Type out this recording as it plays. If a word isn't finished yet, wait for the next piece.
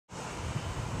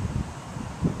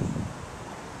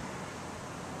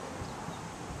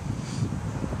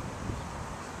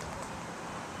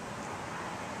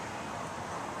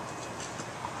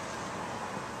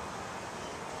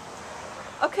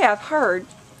Okay, I've heard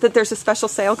that there's a special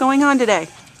sale going on today.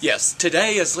 Yes,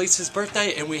 today is Lisa's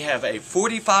birthday and we have a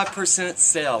 45%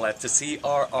 sale at the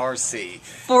CRRC.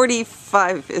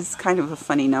 45 is kind of a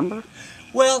funny number.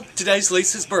 Well, today's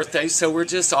Lisa's birthday, so we're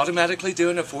just automatically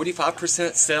doing a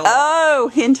 45% sale. Oh,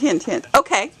 hint, hint, hint.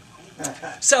 Okay.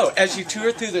 So, as you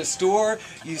tour through the store,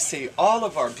 you see all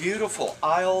of our beautiful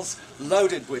aisles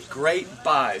loaded with great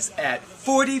buys at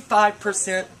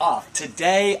 45% off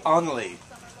today only.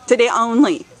 Today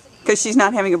only, because she's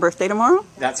not having a birthday tomorrow?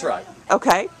 That's right.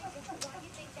 Okay.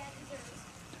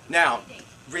 Now,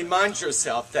 remind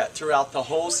yourself that throughout the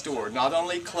whole store, not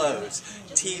only clothes,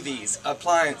 TVs,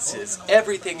 appliances,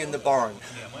 everything in the barn,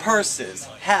 purses,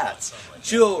 hats,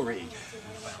 jewelry,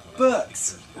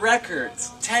 books,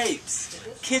 records, tapes,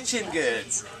 kitchen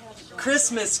goods,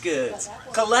 Christmas goods,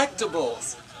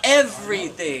 collectibles,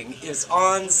 everything is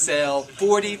on sale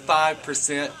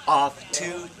 45% off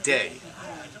today.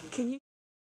 Can you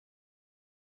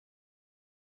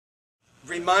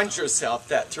remind yourself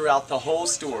that throughout the whole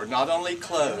store, not only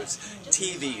clothes,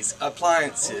 TVs,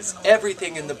 appliances,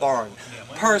 everything in the barn,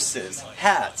 purses,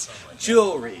 hats,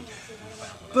 jewelry,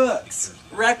 books,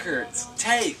 records,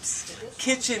 tapes,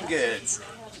 kitchen goods,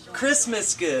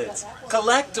 Christmas goods,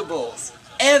 collectibles,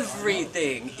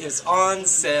 everything is on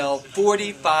sale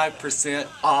 45%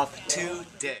 off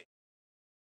today.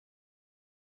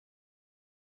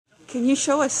 Can you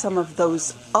show us some of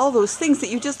those, all those things that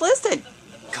you just listed?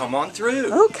 Come on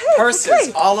through. Okay. Purses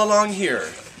okay. all along here.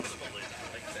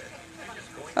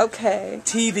 Okay.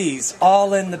 TVs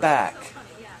all in the back.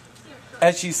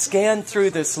 As you scan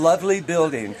through this lovely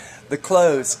building, the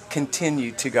clothes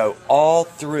continue to go all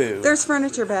through. There's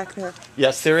furniture back there.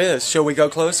 Yes, there is. Shall we go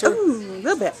closer? Ooh, a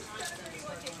little bit.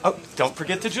 Oh, don't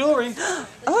forget the jewelry.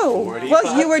 Oh, 45.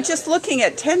 well, you were just looking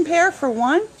at 10 pair for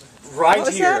one? Right What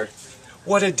was here. that?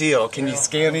 What a deal. Can you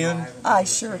scan in? I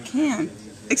sure can.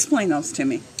 Explain those to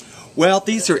me. Well,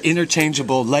 these are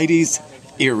interchangeable ladies'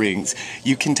 earrings.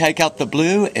 You can take out the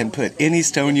blue and put any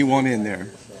stone you want in there.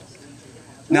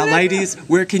 Now, Whatever. ladies,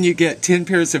 where can you get 10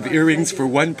 pairs of earrings for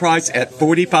one price at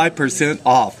 45%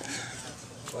 off?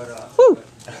 Whew.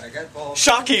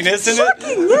 Shocking, isn't it?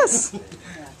 Shocking, yes.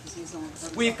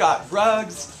 We've got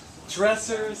rugs,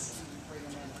 dressers,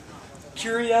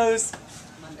 curios,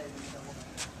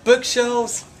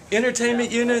 bookshelves,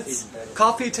 entertainment units,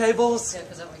 coffee tables,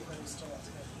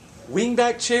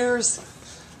 wingback chairs.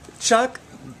 Chuck,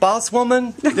 boss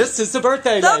woman, this is the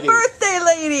birthday lady. The birthday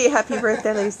lady. Happy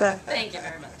birthday, Lisa. Thank you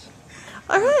very much.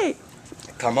 All right.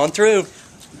 Come on through.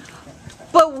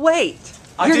 But wait,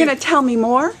 you're going to tell me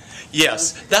more?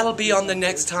 Yes, that'll be on the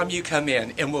next time you come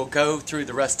in, and we'll go through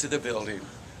the rest of the building.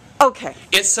 Okay.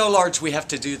 It's so large we have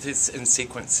to do this in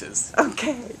sequences.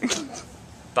 Okay.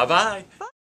 Bye-bye.